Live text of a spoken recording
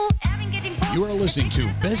You are listening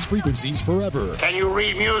to Best Frequencies Forever. Can you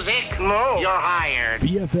read music? No. You're hired.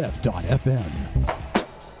 BFF.FM.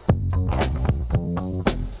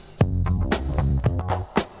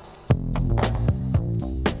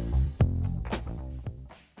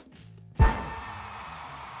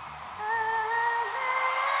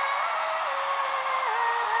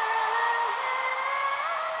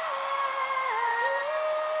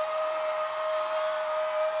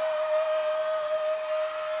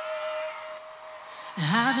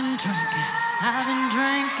 I've been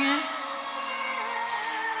drinking.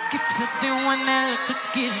 Get filthy when that liquor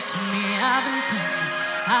give it to me. I've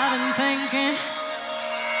been thinking.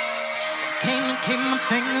 Came to keep my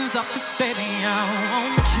fingers off it, baby. I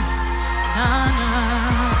want you, nah.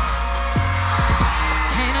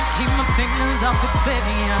 Came to keep my fingers off it,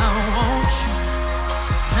 baby. I want you,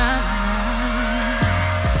 nah.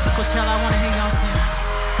 Coachella, I wanna hear y'all sing.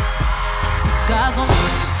 Cigars on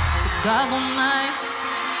ice, cigars on ice.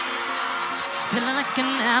 Feeling like an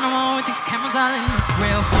animal with these cameras all in the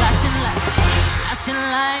grill. Flashing lights, flashing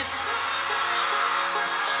lights.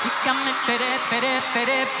 You got me pity, pity,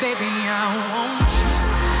 pity, baby, I want you,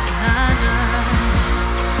 nah.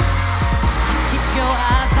 Keep your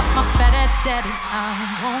eyes off my better daddy, I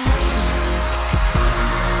want you.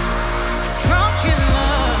 Drunk in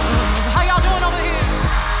love, how y'all doing over here?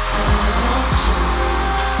 I want you.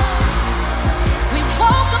 We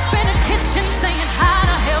woke up in the kitchen saying, how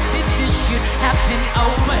the hell did this shit happen?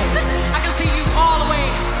 Oh baby, I can see you all the way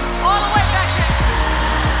back there.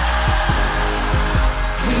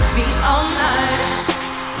 We be all night.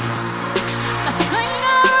 The thing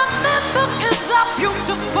I remember is our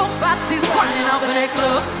beautiful bodies running off in that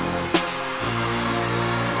club.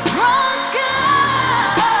 Drunk in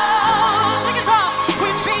love, sing it strong. We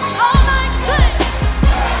be all night, sing.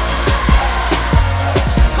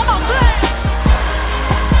 Come on, sing.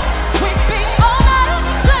 We be all night,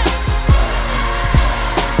 sing.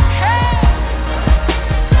 Hey.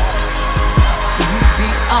 We be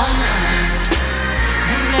all night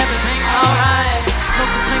and everything alright. No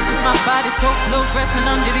complaints 'cause my body's so fluorescent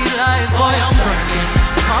under these lights. Boy, I'm drinking,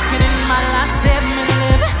 walking in my line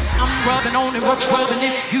 7-Eleven. I'm rubbing on it, rubbing.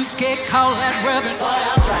 If you scared, call that rubbing. Boy,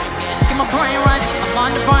 I'm drinking, get my brain right. I'm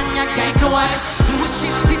on the burn, your gangster wife. Louis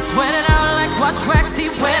sheets, he sweating out like watch racks, he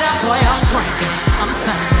wet out. Boy, I'm drinking, I'm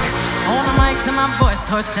singing. On the mic till my voice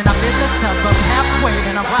hurts and I feel the tub up halfway.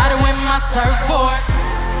 And I ride it with my surfboard.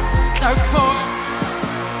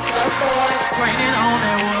 Graining on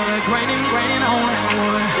that wood, graining on that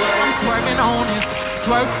wood. I'm swerving on this,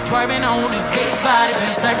 swerving on this big body,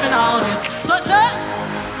 been surfing all this. So it's up,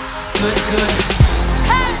 good.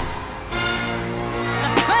 Hey, the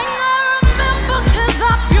thing I remember is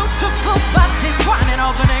our beautiful bodies running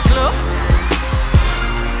over that club.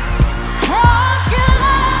 Drunk in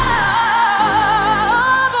love,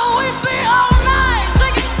 we be all night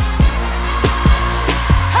singing.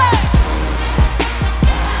 Hey.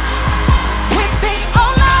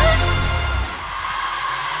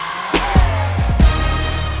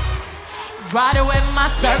 Riding with my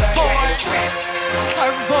surfboard,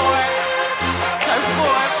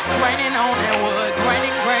 raining on that wood,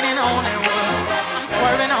 raining on that wood. I'm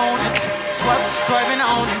swerving on this, swerving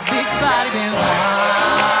on this big body Benz.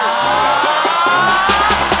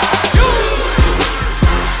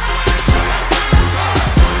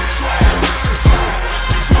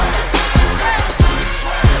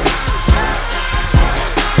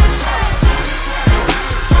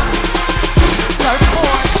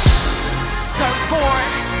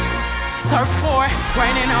 Surfboard,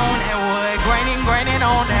 graining on that wood, graining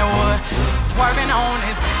on that wood. Swerving on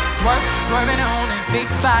this, swerving on this big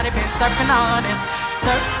body, been surfing all on this,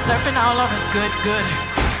 surfing all on this, good.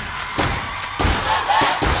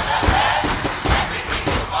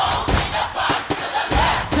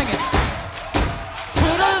 Sing it. To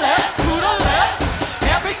the left,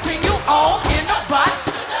 everything you own in the box.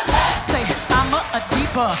 Say, I'm a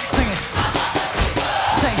diva, sing it.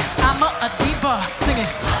 Say, I'm a diva, sing it.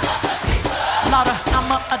 Louder, I'm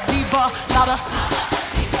a diva, louder.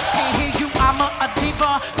 Can't hear you, I'm a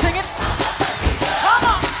diva. Sing it. Come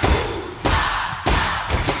on.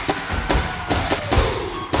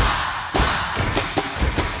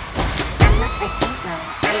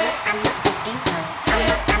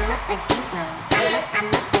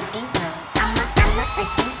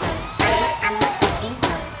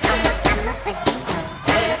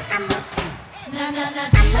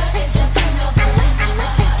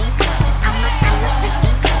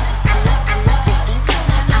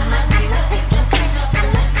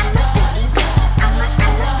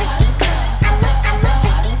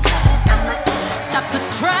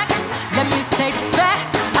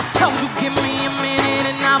 Give me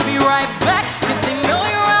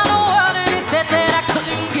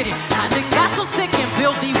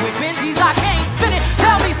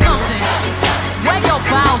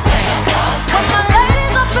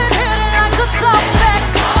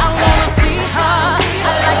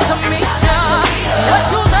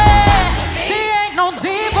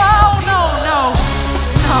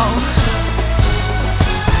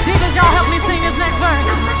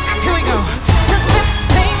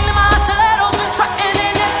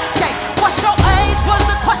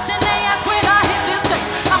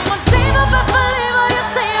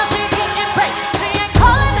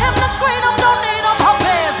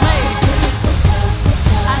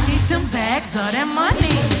bags of that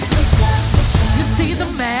money. You see the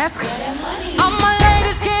mask? All my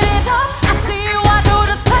ladies get it up. I see you, I do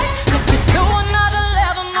the same. Took it to another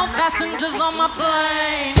level, no passengers on my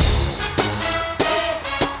plane.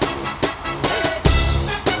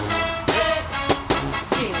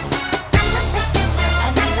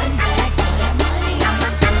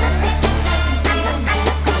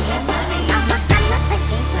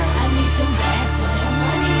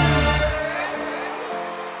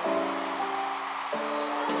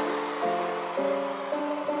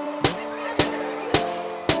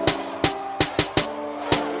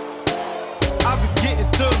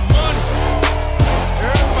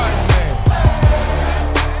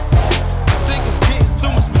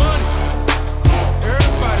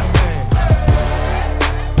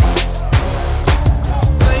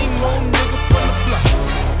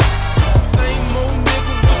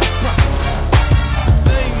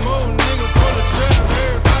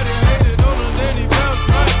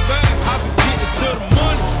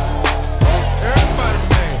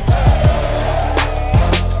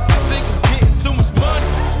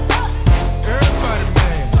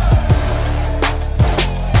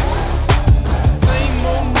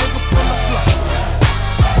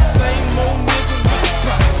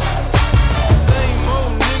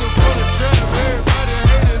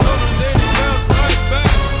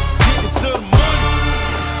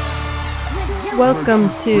 Welcome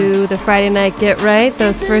to the Friday Night Get Right.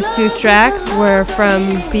 Those first two tracks were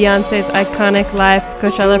from Beyonce's iconic live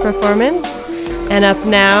Coachella performance. And up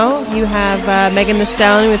now, you have Megan Thee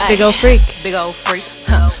Stallion with Big Ol' Freak. Big ol' freak,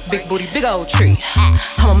 big booty, big ol' tree.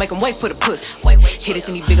 I'ma make him wait for the pussy. Hit it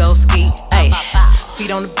in these big ol' ski. Ayy,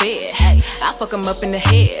 feet on the bed. I fuck him up in the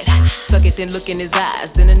head. Suck it, then look in his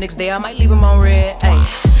eyes. Then the next day I might leave him on red.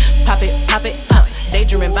 Ayy, pop it,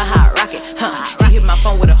 daydreaming by how I rock it. He hit my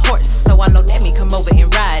phone with a horse, so I know that me come over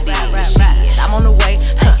and ride it. Shit, I'm on the way.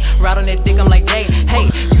 Ride on that dick, I'm like, hey.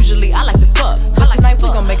 Usually I like to fuck, but tonight we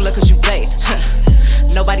gon' make love 'cause you babe.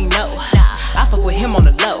 Nobody know. I fuck with him on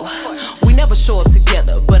the low. We never show up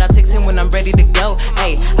together, but I text him when I'm ready to go.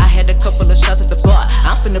 Ayy, I had a couple of shots at the bar.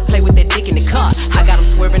 I'm finna play with that dick in the car. I got him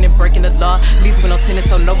swerving and breaking the law. Least when I'm tennis,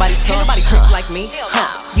 so nobody saw. Ain't nobody freak like me,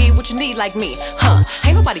 Get what you need like me,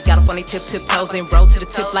 Ain't nobody got up on they tiptoes and roll to the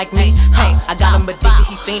tip like me. Hey, I got him addicted,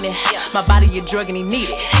 he fiendin'. My body a drug and he need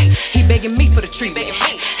it. He begging me for the treatment.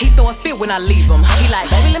 He throwing fit when I leave him. He like,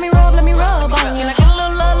 baby, let me rub on you. Like, get a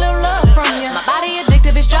little love from you. My body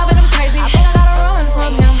addictive, it's driving him crazy. I think I gotta run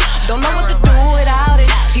from him. Don't know what to do without it.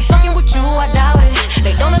 He fucking with you, I doubt it.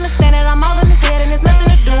 They don't understand that I'm all in his head and it's nothing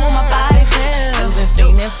to do with my body. You've been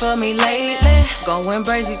fiending for me lately, going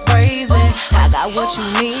crazy. I got what you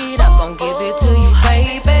need, I'm gon' give it to you,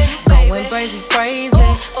 baby. Going crazy,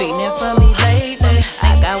 fiending for me lately.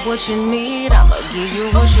 I got what you need, I'ma give you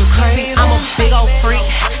what you craving. I'm a big ol' freak,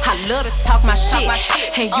 I love to talk my shit.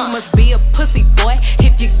 And you must be a pussy boy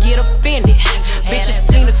if you get offended. Bitches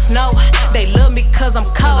Tina Snow, they love me 'cause I'm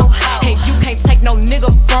cold. And you can't take no nigga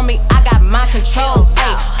from me, I got my control.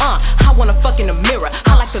 Ay, I wanna fuck in the mirror,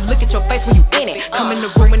 I like to look at your face when you in it. Come in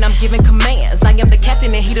the room and I'm giving commands, I am the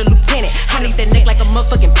captain and he the lieutenant. I need that neck like a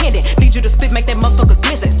motherfucking pendant. Need you to spit, make that motherfucker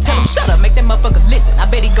glisten. Tell him shut up, make that motherfucker listen. I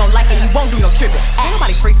bet he gon' like it, he won't do no tripping. Ain't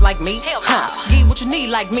nobody freak like me, Get what you need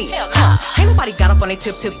like me, Ain't nobody got up on they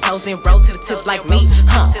tiptoes and roll to the tip like me,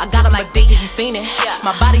 I got him addicted, he fiendin'.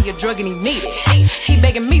 My body a drug and he need it. He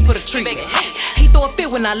begging me for the treatment. He throw a fit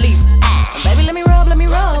when I leave him. Baby, let me rub on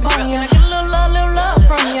you. Get a little love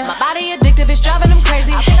from you. My body addictive, it's driving him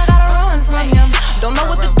crazy. I think I gotta run from him. Don't know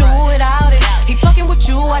what to do without it. He fucking with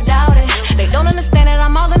you, I doubt it. They don't understand that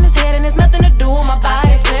I'm all in his head and it's nothing to do with my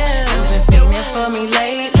body. You've been feeling for me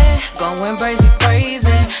lately, going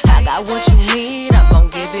crazy. I got what you need, I'm gon'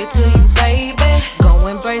 give it to you, baby.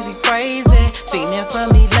 Going crazy, feeling for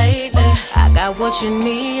me lately. I got what you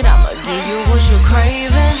need, I'ma give you what you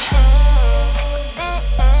craving.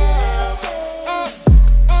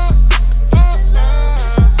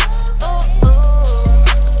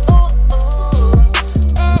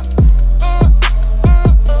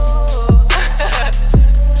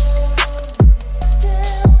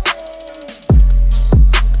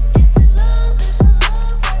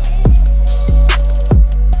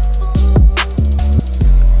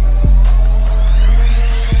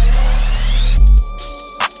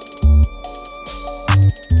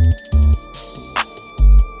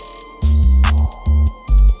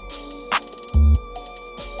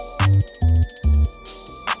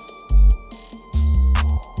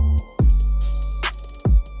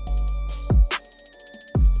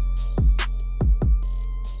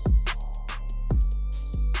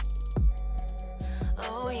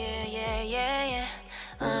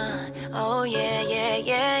 Oh yeah, yeah,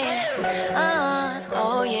 yeah, yeah.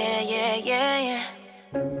 Oh yeah, yeah, yeah, yeah.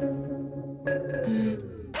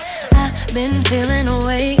 I've been feeling a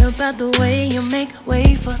way about the way you make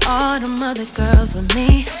way for all them other girls with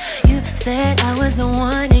me. You said I was the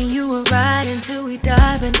one and you were right until we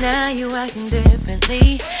died, but now you acting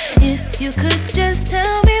differently. If you could just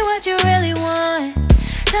tell me what you really want,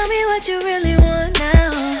 tell me what you really want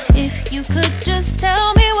now. If you could just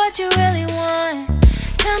tell me what you really want,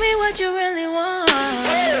 tell me what you really want.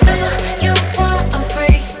 Do you want a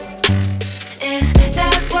freak? Is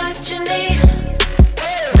that what you need?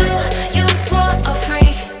 Do you want a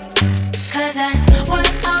freak? 'Cause that's what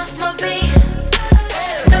I'ma be.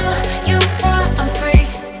 Do you want a freak?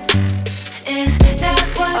 Is that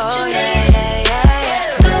what you need?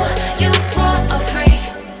 Do you want a freak?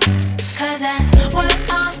 'Cause that's what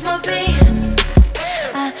I'ma be.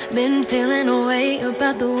 I've been feeling a way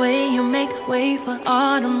about the way you make way for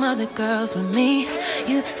all them other girls with me.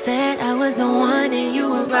 You said I was the one and you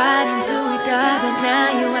were right until we died, but now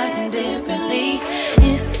you acting differently.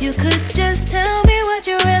 If you could just tell me what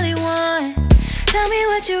you really want, tell me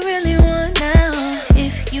what you really want now.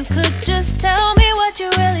 If you could just tell me what you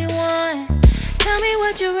really want, tell me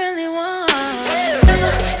what you really want. Do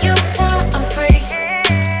you want a freak?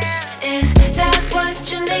 Is that what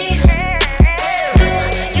you need? Do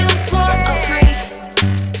you want a freak?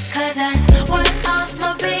 'Cause that's what I'ma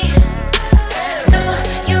be. Do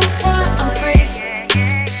you want a freak?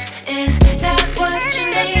 Is that what you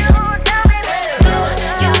need? Do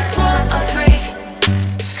you want a freak?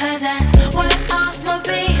 'Cause that's what I'ma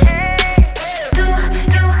be. Do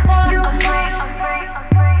you want a freak?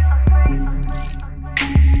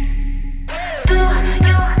 Do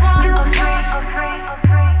you want a freak?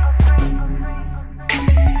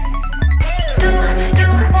 Do you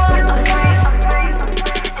want a freak?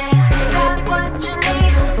 Is that what you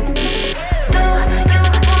need? Do you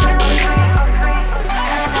want a freak?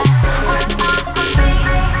 'Cause that's what I'ma be.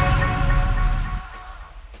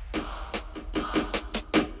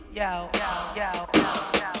 Yo,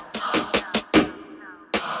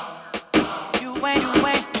 you ain't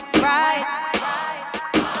right.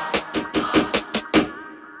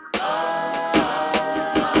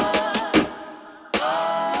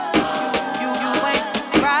 You ain't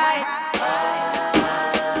right.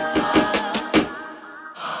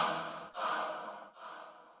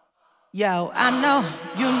 Yo, I know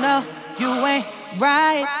you ain't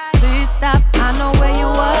right. Please stop, I know where you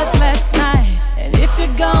was last night. And if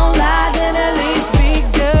you're gon' lie, then at least be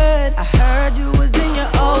good. I heard you was in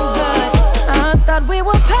your old hood. I thought we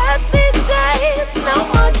were past these days. No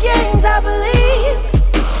more games, I believe.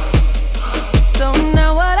 So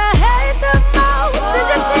now what I hate the most is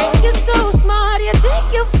you think you're so smart, you think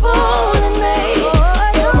you're fooling me.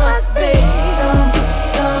 You must be dumb,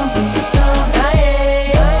 I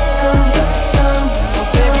ain't dumb. Oh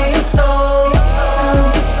baby, you're so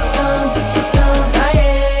dumb, I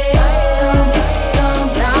ain't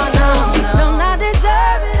dumb. No, don't I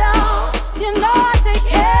deserve it all? You know I take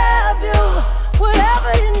care of you.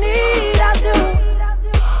 Whatever you need, I do.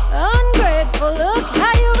 Ungrateful, look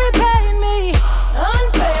how you repaying me.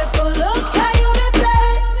 Unfair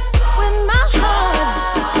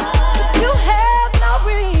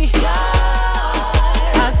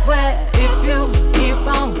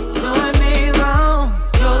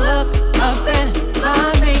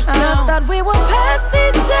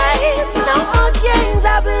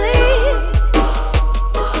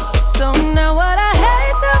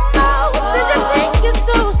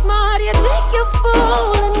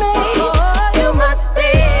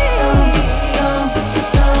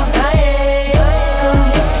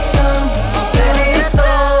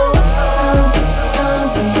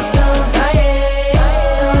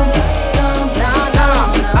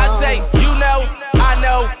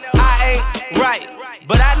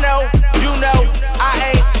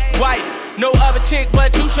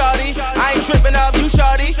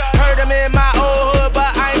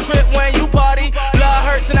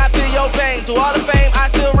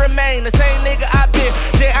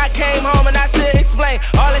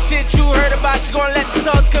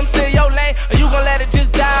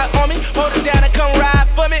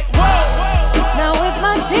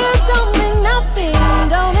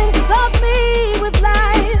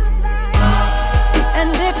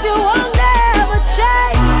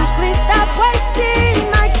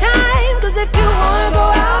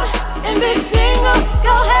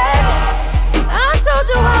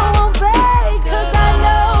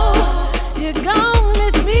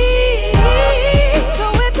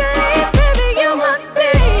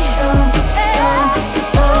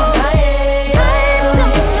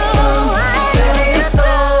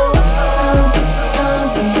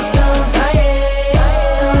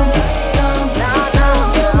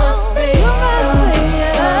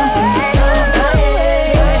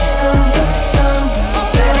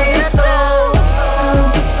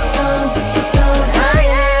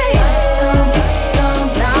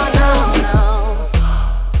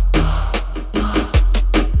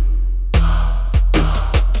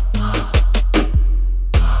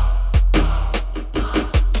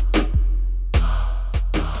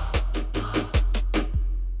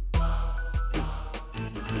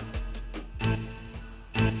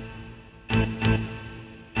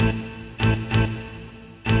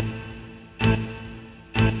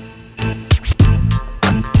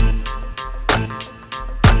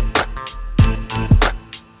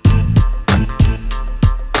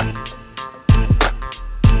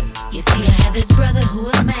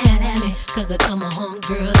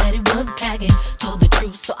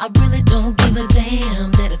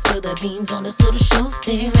on this little show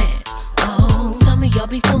steering. Oh, some of y'all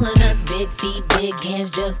be fooling us. Big feet, big hands,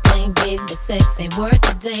 just plain big, but sex ain't worth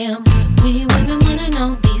a damn. We women wanna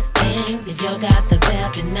know these things. If y'all got the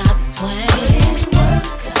vibe and not the swing.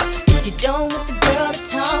 If you don't want the girl to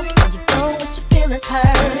talk and you don't want your feelings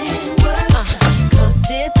hurt, cause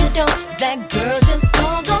if you don't, that girl's just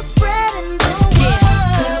gon' go spreading the word.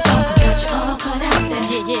 Girls got you all cut out there.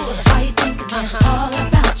 Why you thinking that it's all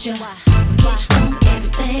about you? Forget you know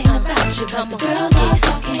everything about you. But the girls are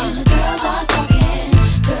talking, the girls are talking.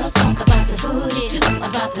 Girls talk about the hood too,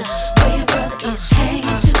 about the way your brother is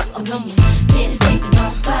hanging too. Oh, when you didn't think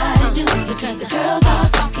nobody knew. Because the girls are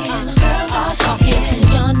talking, the girls are talking. And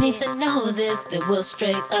y'all need to know this, that we'll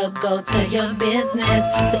straight up go to your business.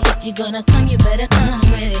 So if you're gonna come, you better come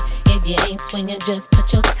with it. If you ain't swinging, just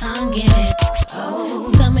put your tongue in it.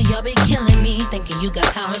 Oh, some of y'all be killing me, thinking you got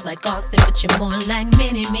powers like Austin, but you're more like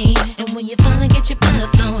Mini-Me. And when you finally get your blood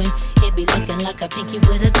flowing, it be looking like a pinky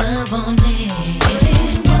with a glove on it.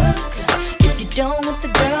 If you don't want the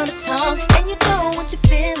girl to talk and you don't want your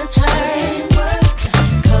feelings hurt,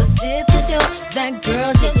 cause if you don't, that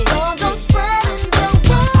girl just gon' go spreading the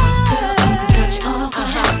word. Girls got you all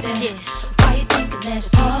caught out there. Why you thinking that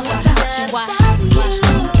it's all about you? Why you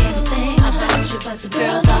know everything about you? But the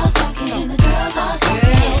girls all talking, the girls all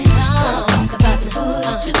talking. Girls talk about the hood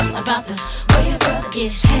too, about the way your brother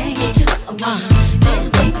is hanging too.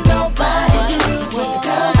 Didn't think nobody knew. See, the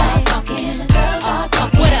girls all talking, the girls all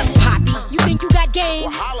talking. What up, Poppy? You think you got game?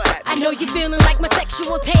 I know you're feeling like my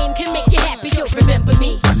sexual tame can make you happy. You'll remember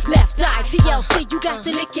me. Left eye TLC, you got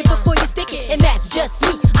to lick it before you stick it, and that's just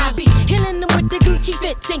me. I be killing them with the Gucci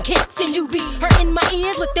fits and kicks, and you be hurting my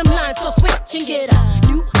ears with them lines. So switch and get a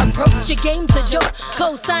new approach. Your game's a joke.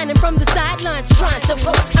 Co-signing from the sidelines, trying to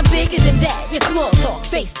poke. I'm bigger than that. Your small talk,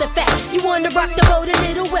 face the fact. You wanna rock the boat a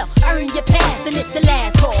little, well, earn your pass, and it's the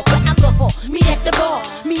last call for alcohol. Meet at the bar.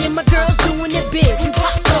 Me and my girls doing it big. We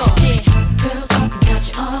pop star. Yeah. Girls talking got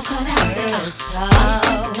you all cut out there. Girls talk.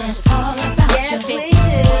 It's all about yes, you. we do.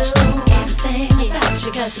 Everything about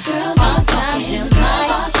you. Cause the girls are talking. The girls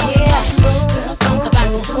are talking. Girls talk about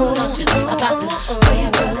the hood too, about the way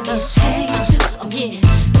your brother is hanging too. Oh, yeah.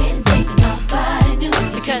 Didn't think nobody knew.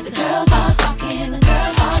 Because the girls are talking. The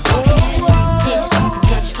girls are talking. Yeah.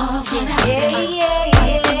 Get you all cut out there.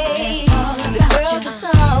 It's all about you. The girls are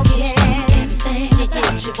talking. Everything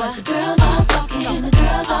about you. But the girls are talking. The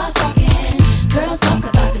girls are talking. Girls talk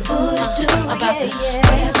about the hood too, about the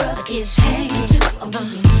way your brother is hanging too. Oh,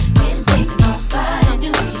 didn't think nobody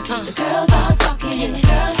knew. You see, the girls are talking, the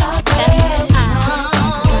girls are talking.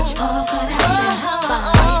 Got you all cut out there.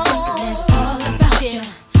 It's all about you.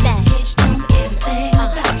 Bitch, know everything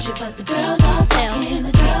about you, but the girls are talking,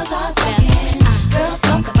 the girls are talking. Girls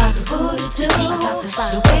talk about the booty too,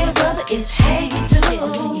 about the way your brother is hanging too.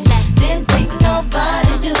 Didn't think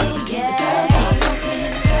nobody knew. Yeah, the girls are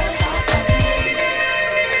talking, the girls are talking.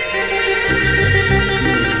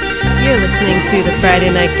 You're listening to the Friday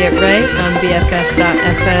Night Get Right on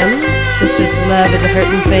BFF.FM. This is Love is a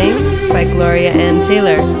Hurtin' Thing by Gloria Ann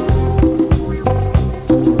Taylor.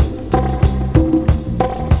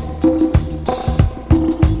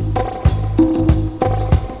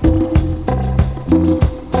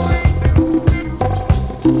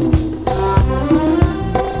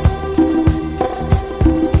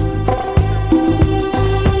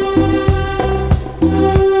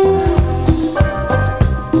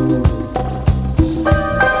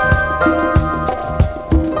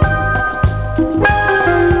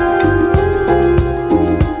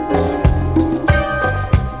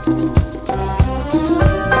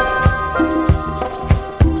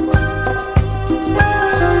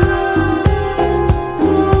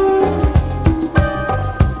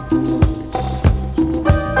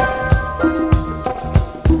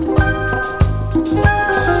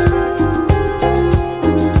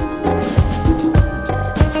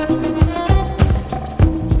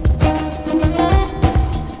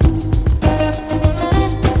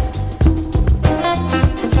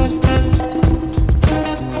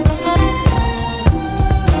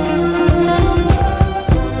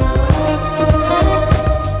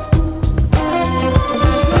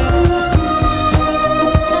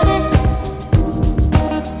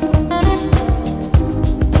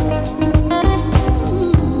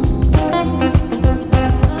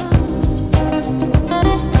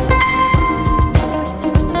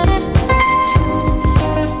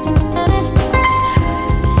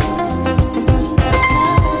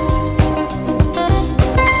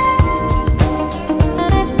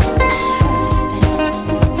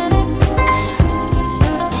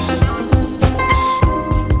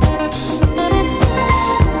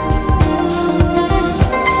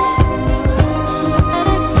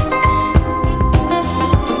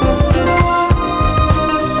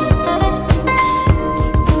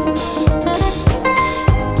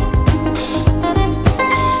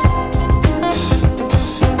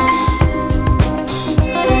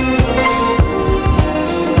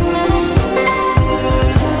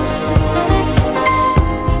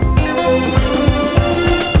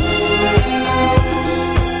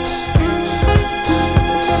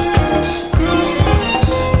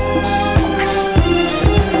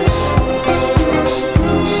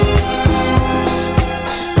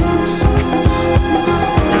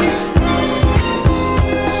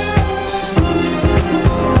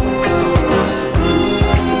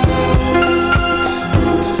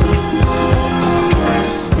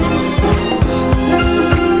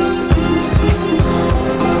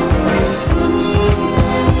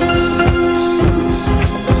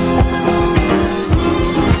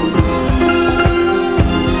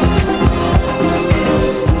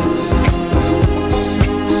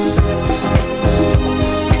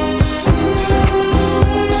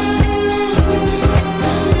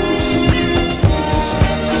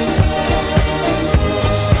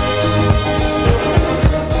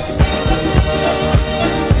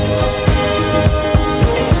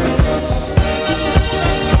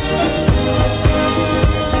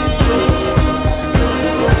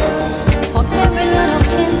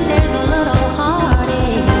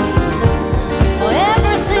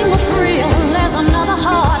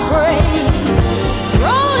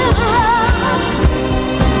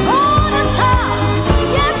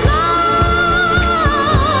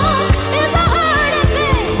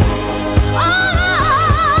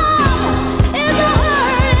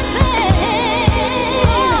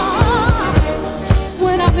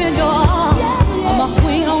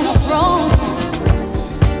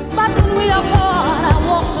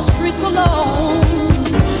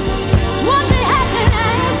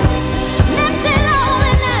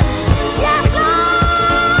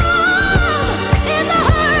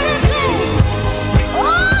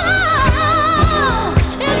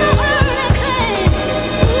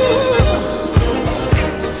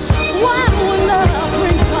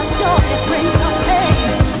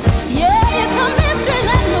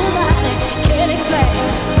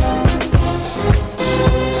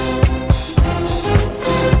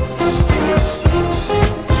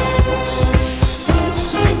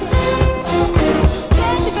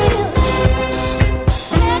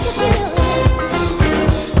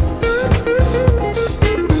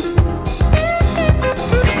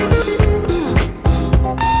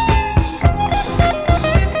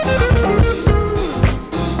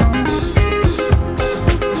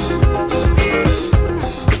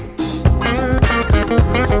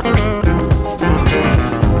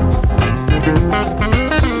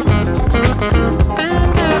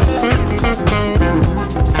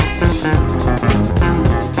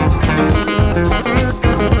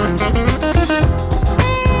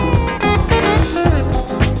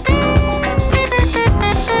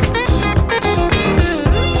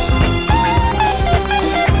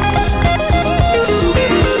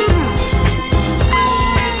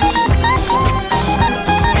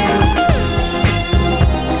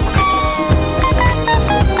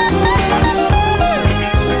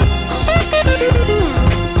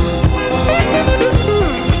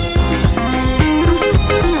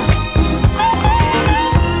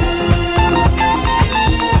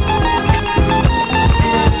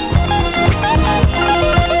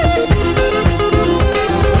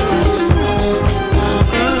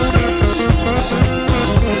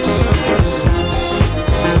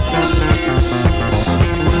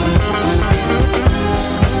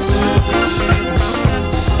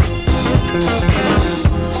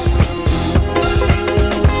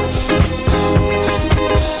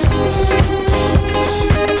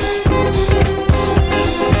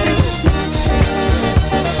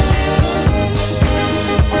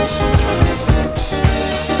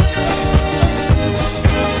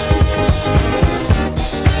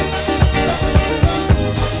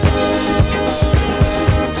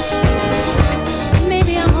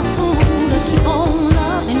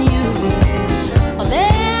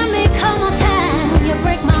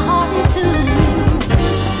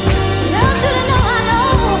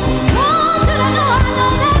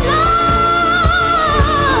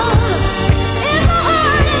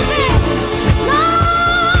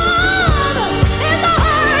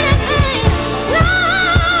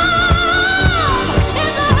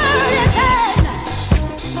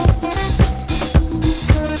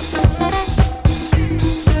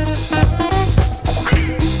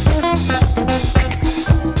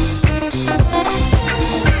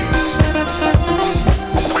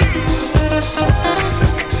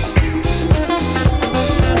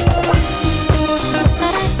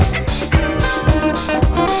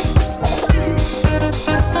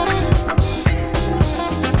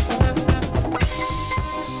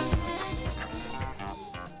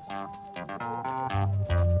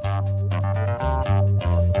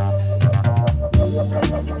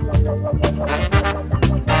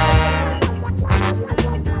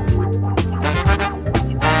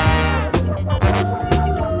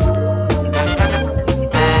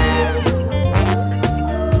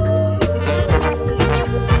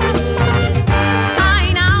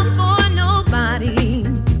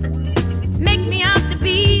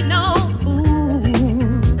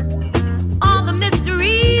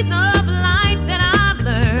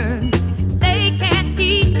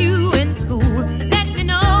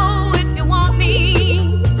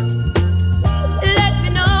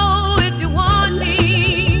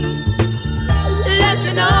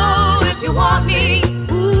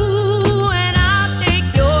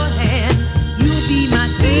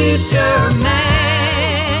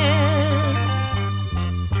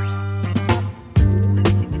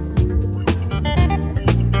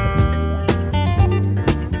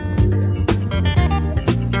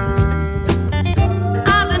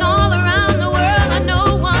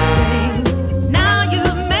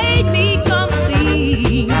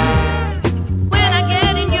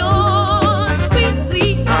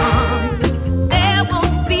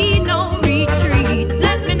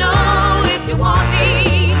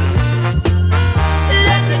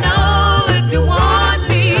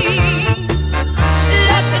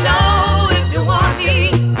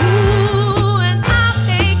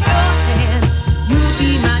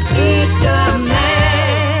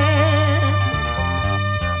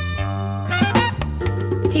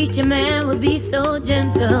 so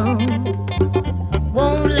gentle,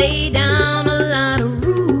 won't lay down a lot of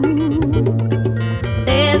rules.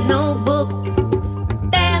 There's no books,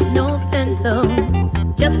 there's no pencils,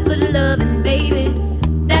 just good loving, baby,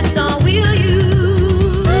 that's all we'll use.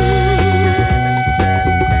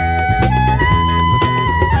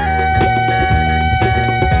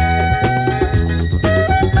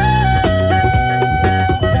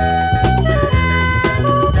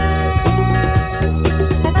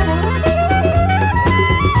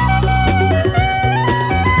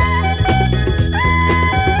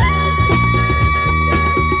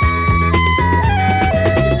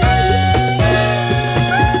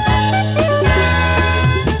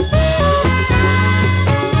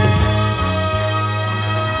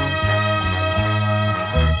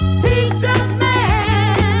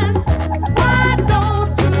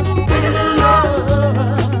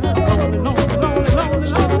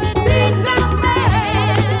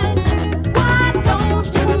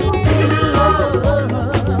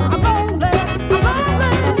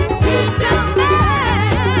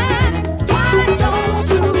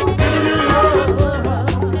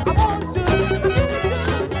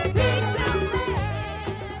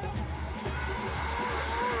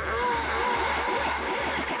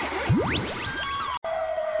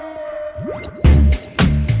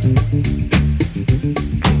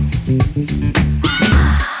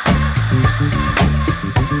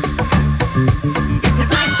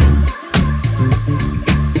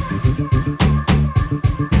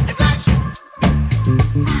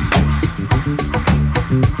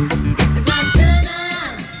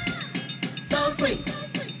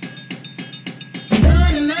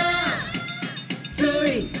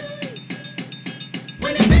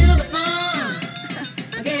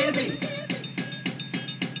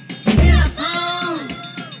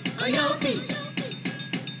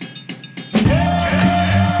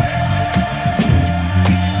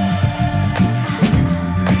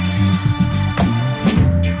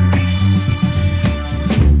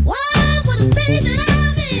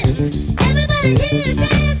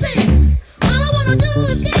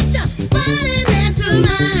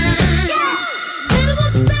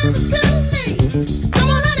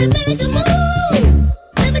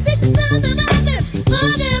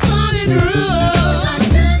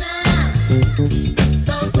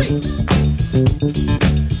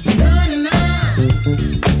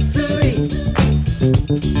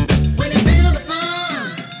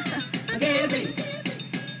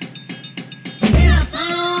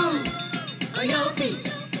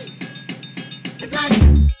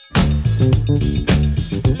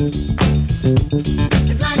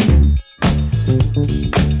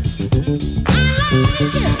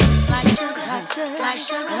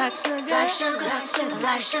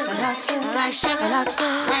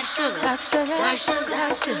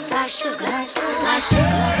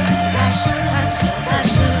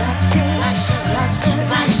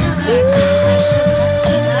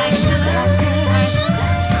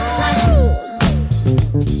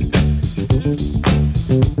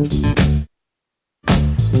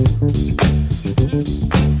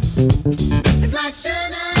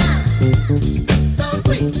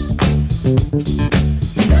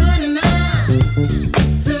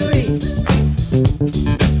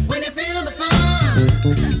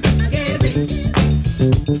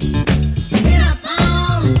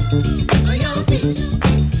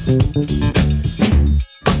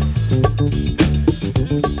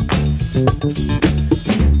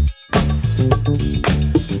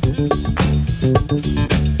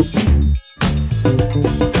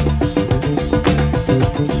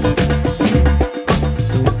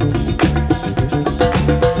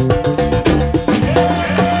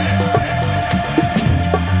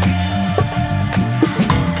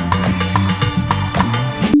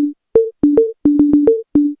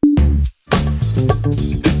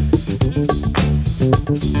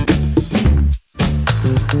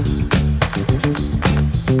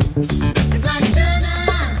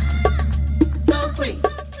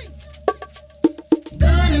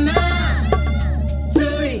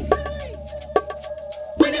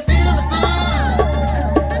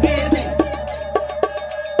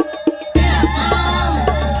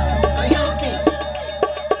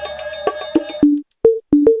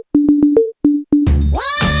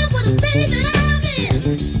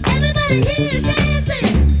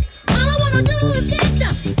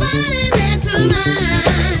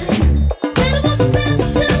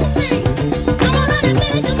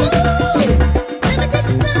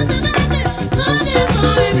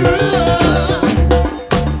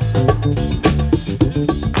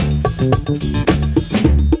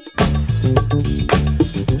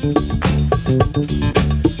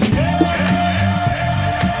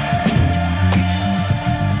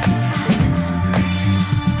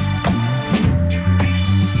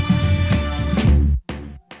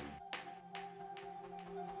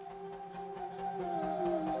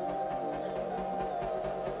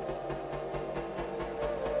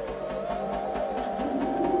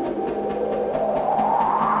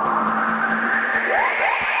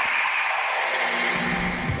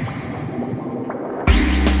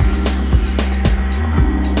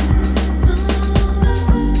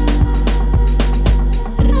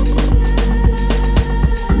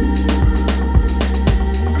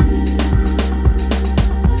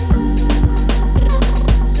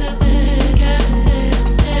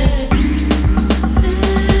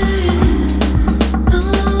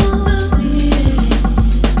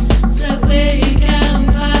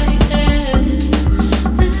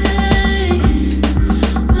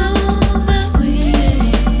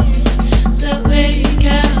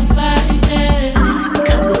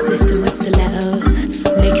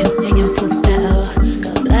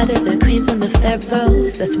 the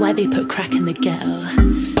Pharaohs, that's why they put crack in the ghetto.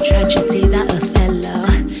 Tragedy that Othello,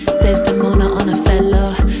 Desdemona on a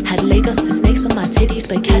fellow. Had Lagos the snakes on my titties,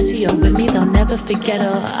 but Casio with me, they'll never forget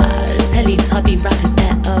her. Teletubby rappers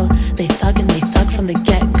eto, they thug and they thug from the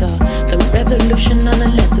get-go. The revolution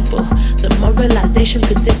unelectable, demoralization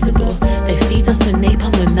predictable. They feed us with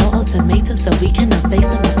napalm with no ultimatum, so we cannot face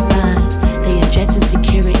them with fine. They inject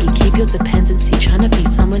insecurity, keep your dependency, trying to be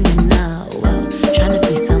someone you're not. Well, trying to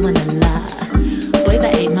be someone a lie. Boy,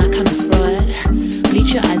 that ain't my kind of fraud.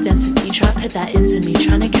 Bleach your identity, try put that into me,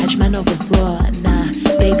 trying to catch man over broad. Nah,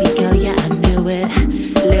 baby girl, yeah, I knew it.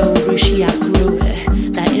 Lil Rushi, I grew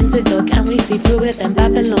it. That indigo, can we see through it? Then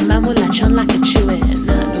Babylon man will latch on like a chewit.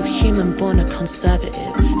 Nah, no human born a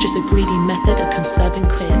conservative, just a greedy method of conserving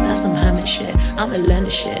quit. That's some hermit shit, I'ma learn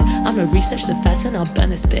this shit. I'ma research the facts and I'll burn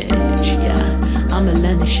this bitch, yeah. I'ma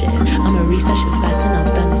learn this shit, I'ma research the facts and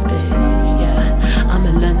I'll burn this bitch, yeah.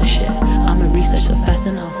 I'ma learn this shit, I'ma research the facts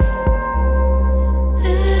and I'll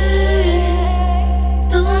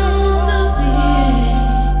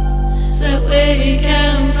that we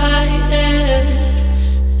can fight it.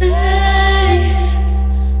 They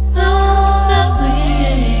know that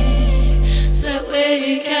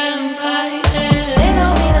we can fight it. They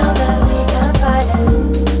know we know that we can fight it.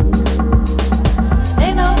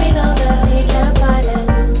 They know we know that we can fight it.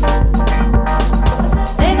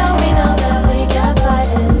 They know we know that we can fight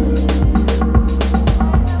it.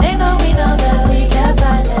 They know we know that we can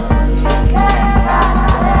fight it.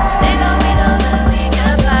 They know we know that we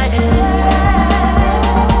can fight it.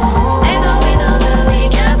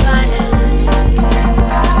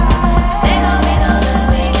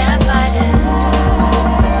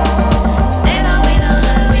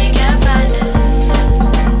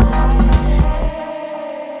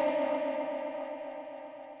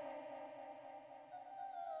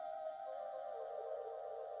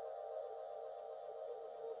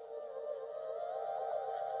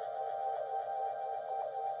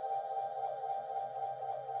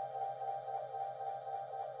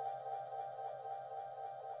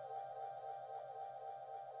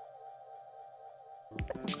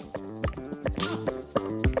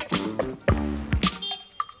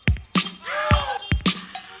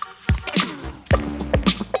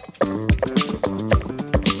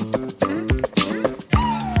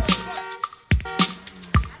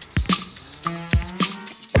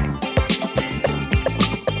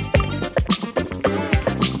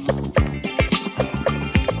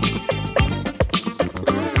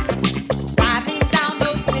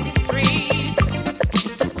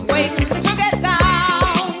 Waiting to get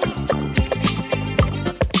down.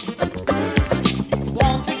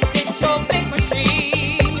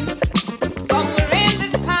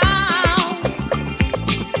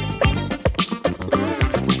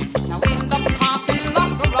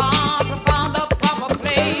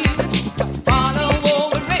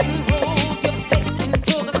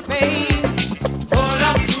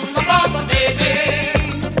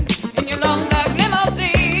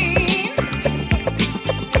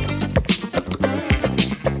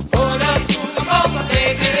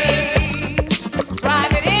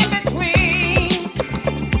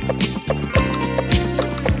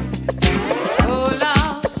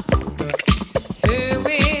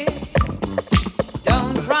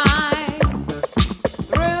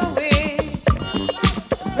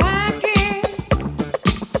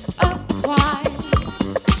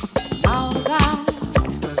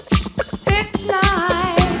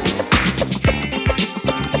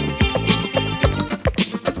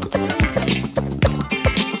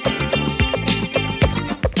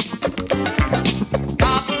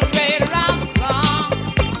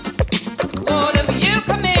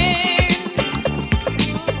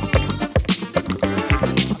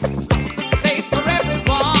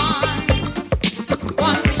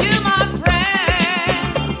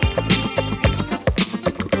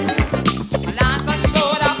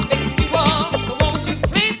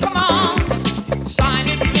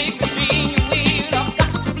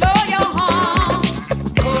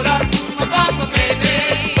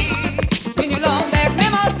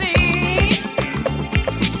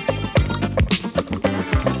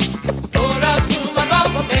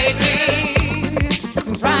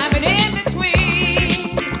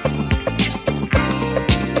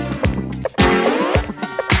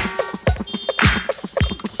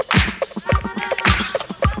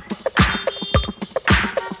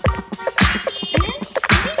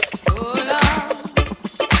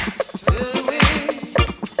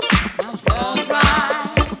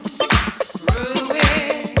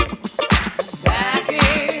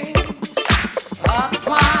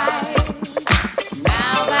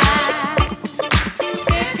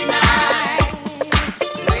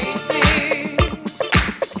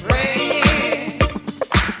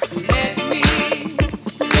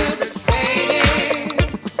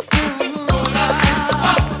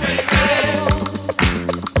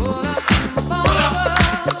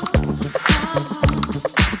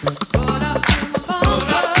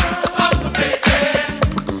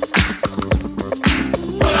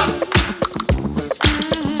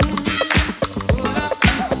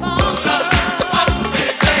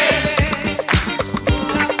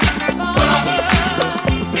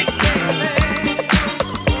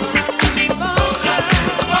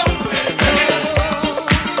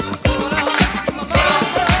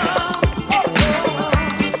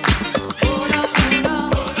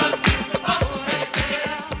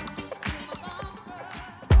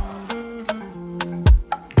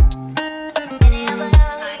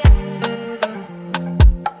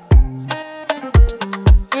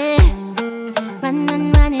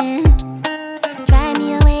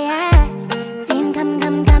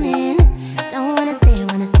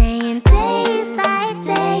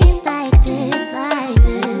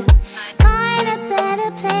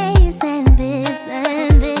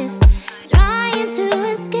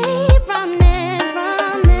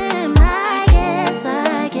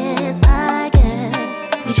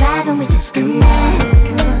 disconnect.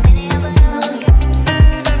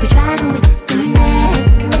 We try and we disconnect.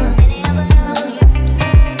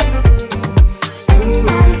 Send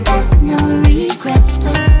my best, no regrets with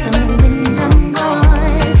the wind I'm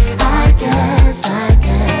gone. I guess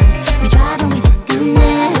we try and we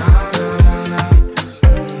disconnect.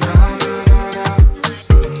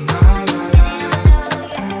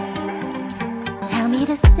 Tell me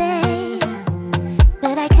to stay,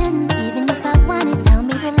 but I couldn't even if I wanted. Tell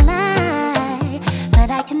me to lie, but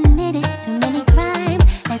I committed too many crimes.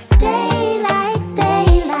 Let's stay like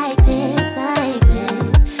this, like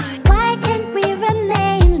this. Why can't we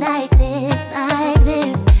remain like this, like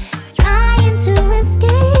this? Trying to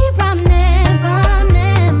escape from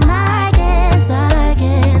them, I guess.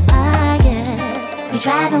 We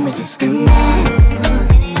try then we disconnect.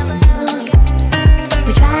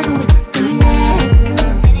 We try then we disconnect.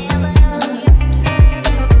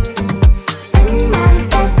 Send my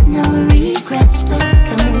best, no regrets with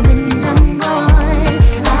the wind I'm gone.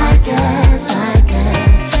 I guess.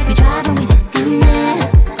 We try then we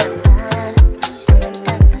disconnect.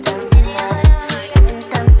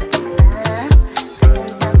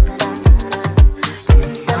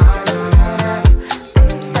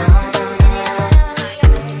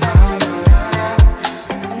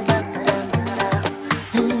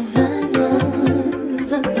 try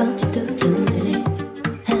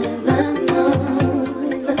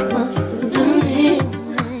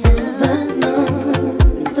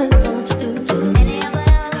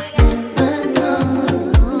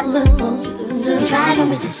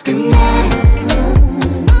we disconnect.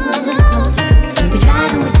 We try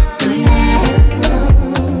then we disconnect.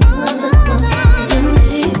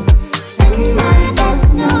 Send my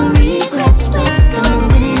best, no regrets with the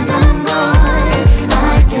wind I'm gone. I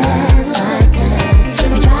guess.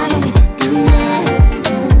 We try then we disconnect.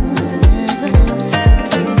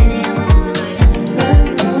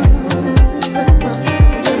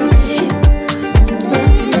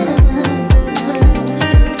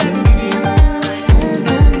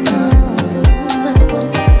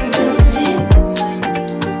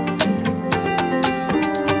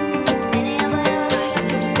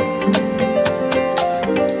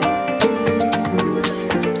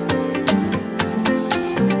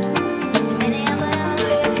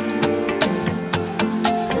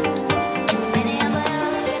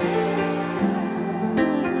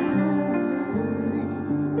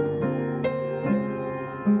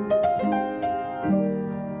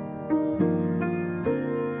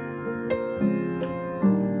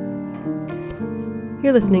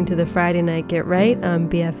 You're listening to the Friday Night Get Right on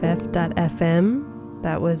BFF.FM.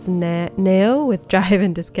 That was Neo with Drive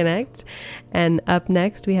and Disconnect. And up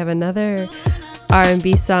next, we have another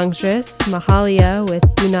R&B songstress, Mahalia with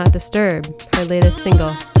Do Not Disturb, her latest single.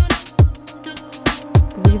 I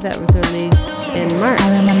believe that was released in March.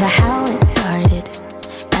 I remember how it started,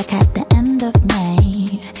 back at the end of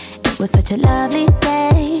May. It was such a lovely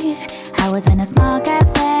day. I was in a small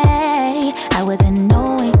cafe. I was in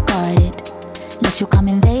no way guarded. Let you come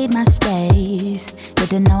invade my space.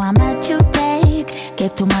 Didn't know how much you take.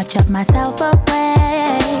 Gave too much of myself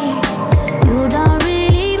away. You don't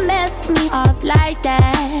really mess me up like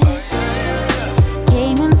that.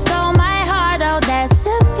 Came and stole my heart, oh that's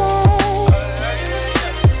a fact.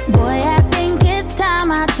 Boy, I think it's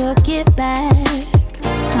time I took it back.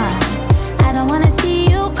 I don't wanna see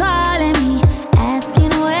you calling me, asking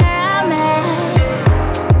where I'm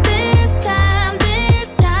at. This time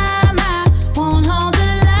I won't hold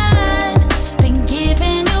the line. Been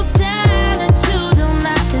giving you time that you do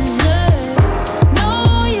not deserve. No,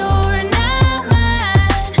 you're not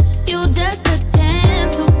mine. You just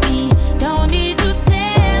pretend to be. Don't need you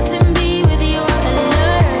tempting me with your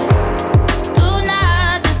alerts. Do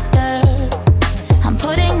not disturb. I'm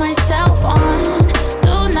putting myself on.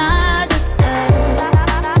 Do not disturb.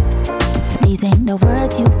 These ain't the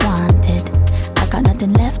words you wanted. I got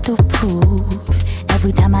nothing left to prove.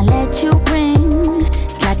 Every time I let you ring,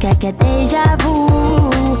 it's like I get deja vu.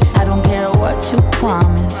 I don't care what you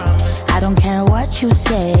promised. I don't care what you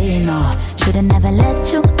say, no. Should've never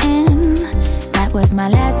let you in. That was my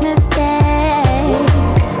last mistake.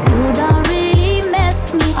 You don't really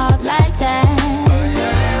mess me up like that.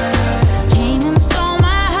 Came and stole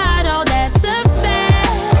my heart, oh that's a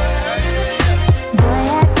fact. Boy,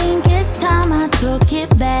 I think it's time I took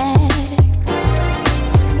it back.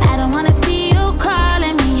 I don't wanna see you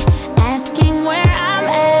calling me, asking where I'm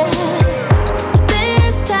at.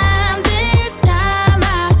 This time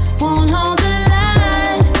I won't hold the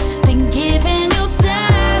line. Been giving you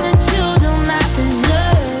time that you do not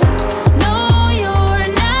deserve. No, you're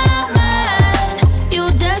not mine.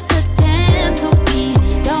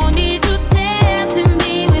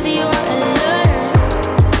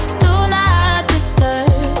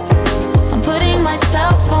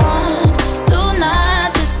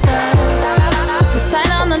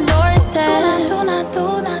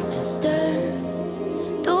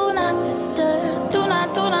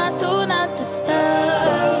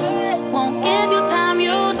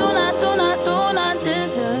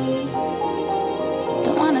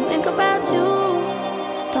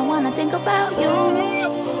 think about you.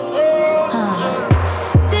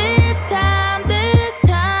 This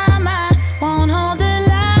time I won't hold the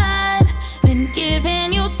line. Been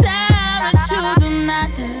giving you time that you do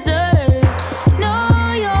not deserve.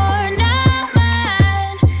 No, you're not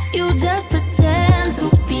mine. You just pretend to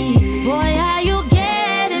be. Boy, how you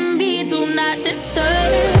getting me? Do not disturb.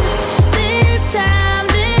 This time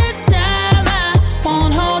I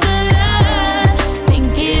won't hold the line.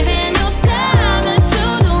 Been giving you time that you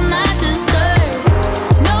do not deserve.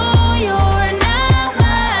 No, you're not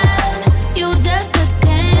mine. You just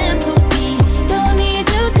pretend to be. Don't need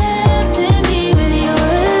you tempting me with your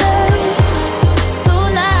love. Do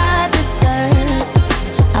not disturb.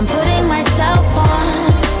 I'm putting myself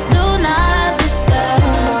on. Do not disturb.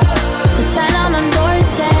 The sign on the door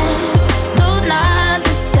says, do not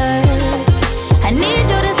disturb. I need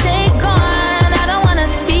you to stay gone. I don't wanna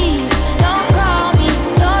speak. Don't call me.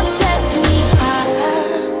 Don't text me.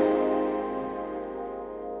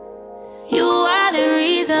 You are the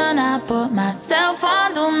reason I put myself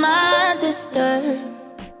on. Do not disturb.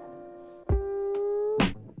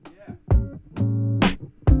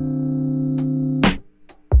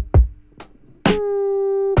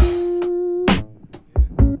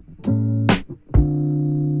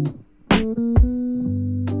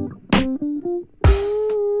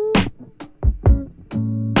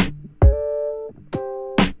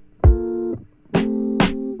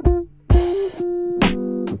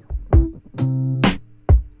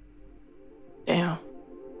 Damn.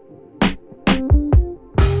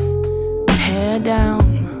 Hair down,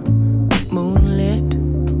 moonlit.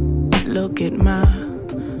 Look at my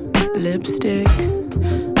lipstick.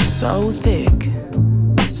 So thick,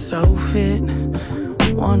 so fit.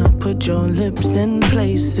 Wanna put your lips in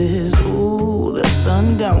places. Ooh, the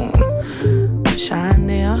sun don't shine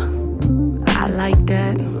there. I like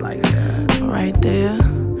that. Right there.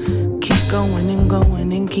 Keep going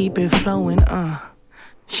and keep it flowing.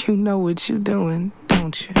 You know what you doing,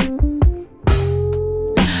 don't you?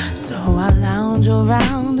 So I lounge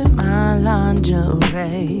around in my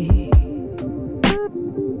lingerie.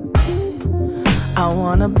 I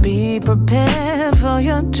wanna be prepared for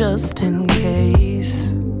you just in case.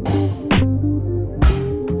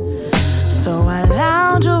 So I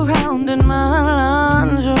lounge around in my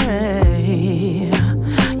lingerie.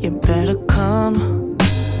 You better come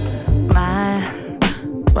my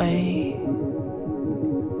way.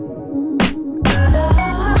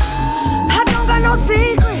 No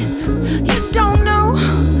secrets, you don't know.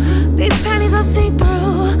 These panties are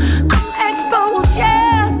see-through. I'm exposed,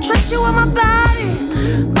 yeah. Trust you in my body,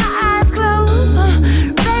 my eyes closed.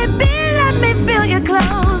 Baby, let me feel your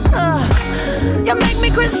clothes. You make me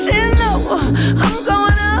crescendo. I'm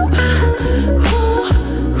going up. Ooh,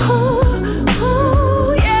 ooh,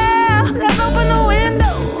 ooh, yeah. Let's open the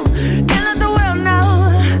window and let the world know.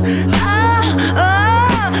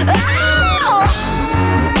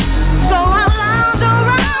 So I lounge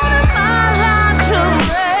around in my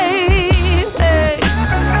lingerie.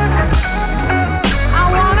 I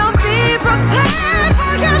wanna be prepared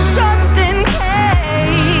for you just in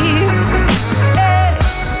case.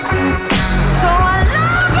 So I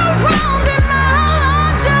lounge around in my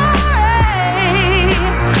lingerie.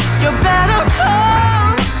 You better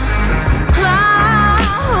come my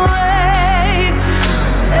way.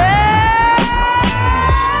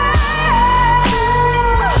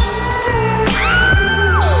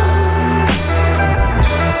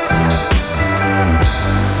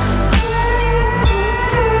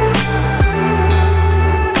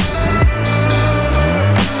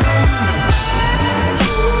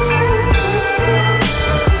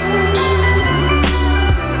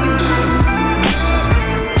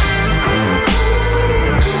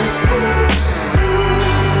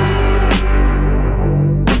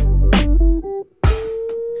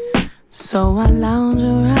 So I lounge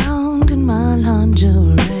around in my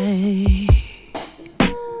lingerie.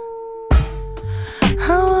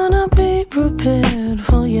 I wanna be prepared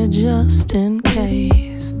for you just in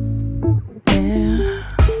case. Yeah.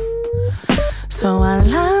 So I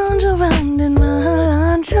lounge around in my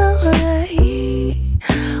lingerie.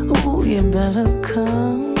 Ooh, you better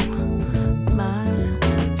come my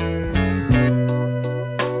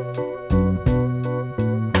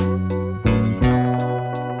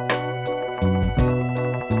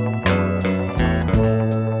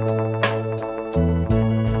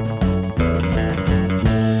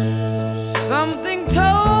Something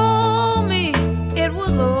told me it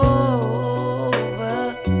was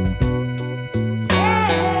over.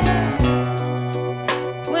 Yeah.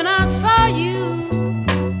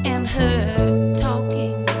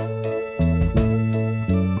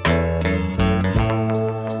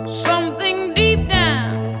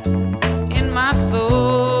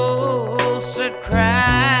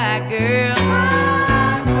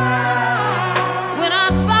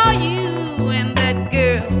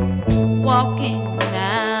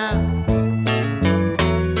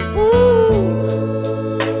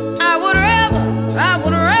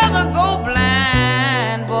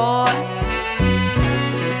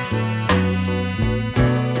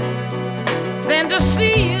 than to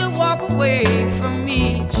see you walk away from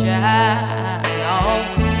me, child.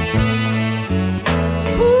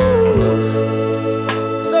 Ooh.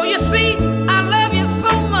 So you see, I love you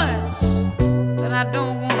so much that I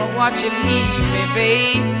don't want to watch you leave me,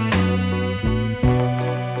 babe.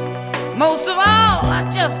 Most of all, I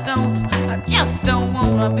just don't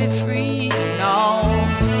want to be free, no.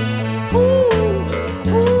 Ooh,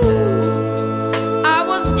 ooh. I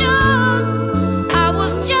was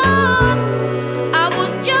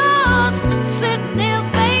just sitting there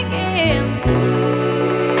thinking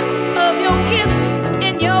of your kiss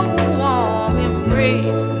and your warm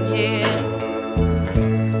embrace, yeah.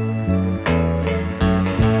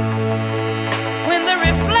 When the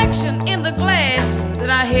reflection in the glass that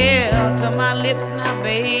I held to my lips now,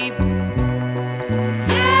 babe,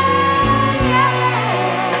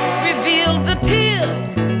 revealed the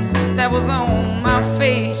tears that was on my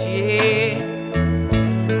face, yeah.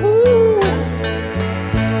 Ooh.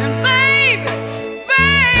 And baby,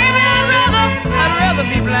 I'd rather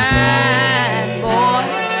be blind, boy,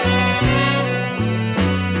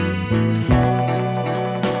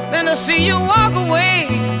 than to see you walk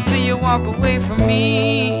away from me,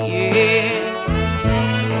 yeah.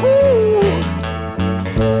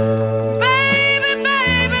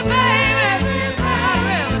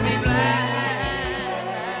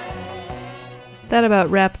 That about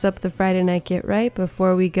wraps up the Friday Night Get Right.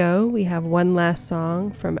 Before we go, we have one last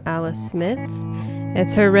song from Alice Smith.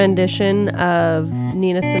 It's her rendition of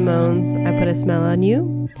Nina Simone's I Put a Smell on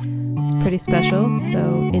You. It's pretty special,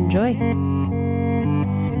 so enjoy.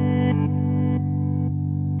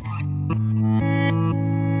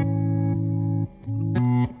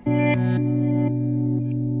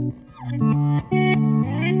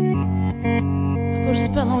 I put a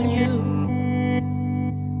spell on you.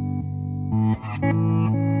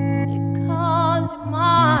 Because you're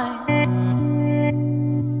mine.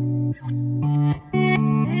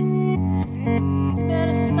 You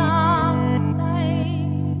better stop the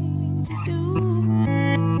things you do.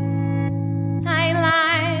 I ain't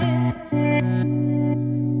lying.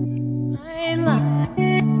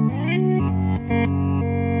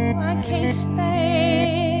 I can't stand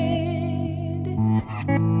it.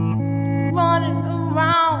 Running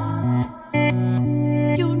around.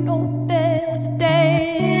 You know better,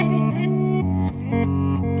 Daddy.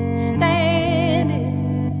 Can't stand it.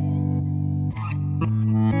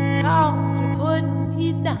 'Cause you're putting me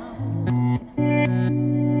down.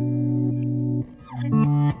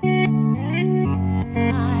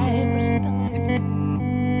 I put a spell on you.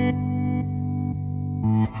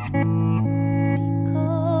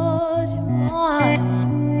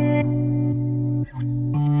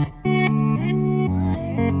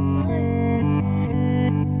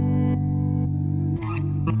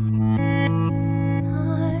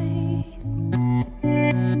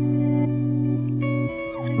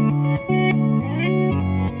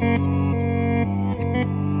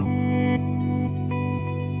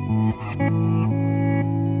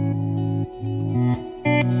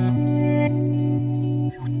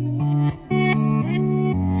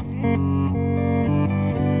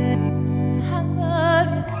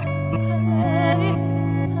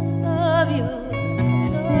 Because you're mine.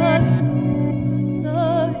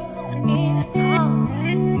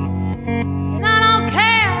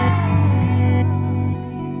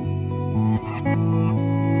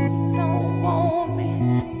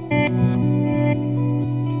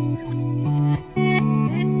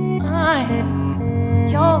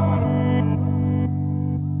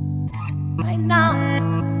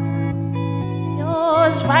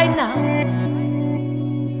 Right now.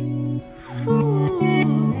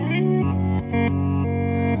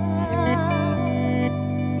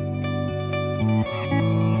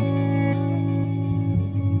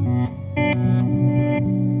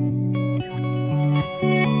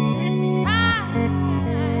 I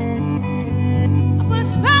put a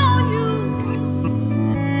spell on you.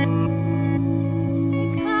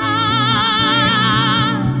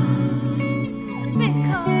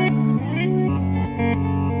 Because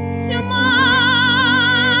you're mine.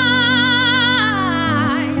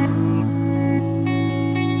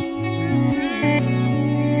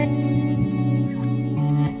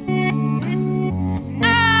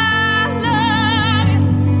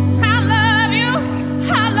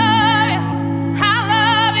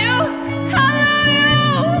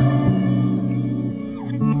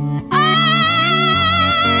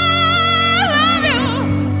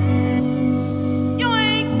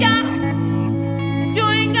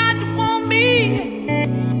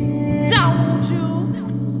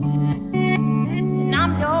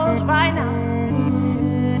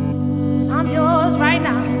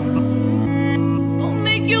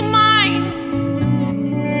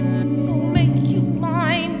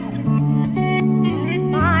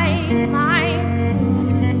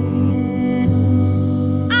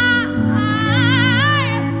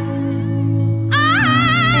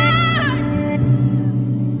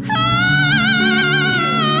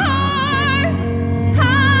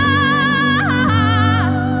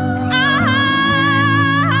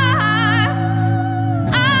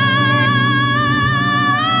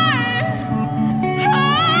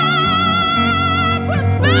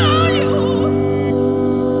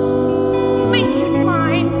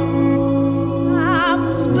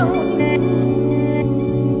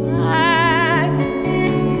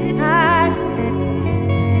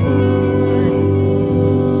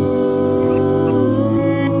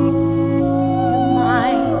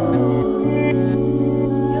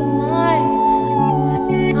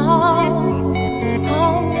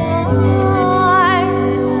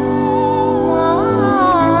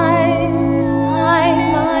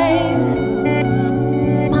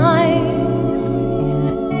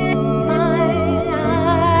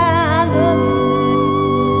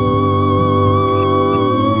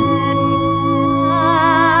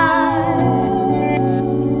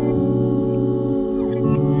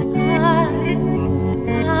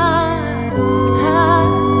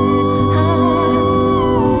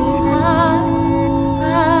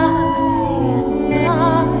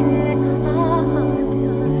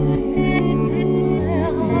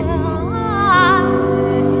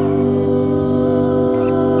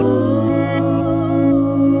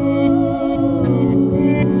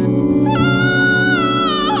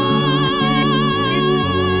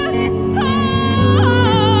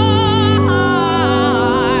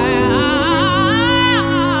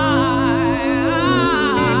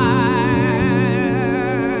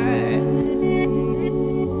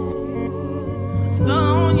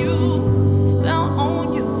 you.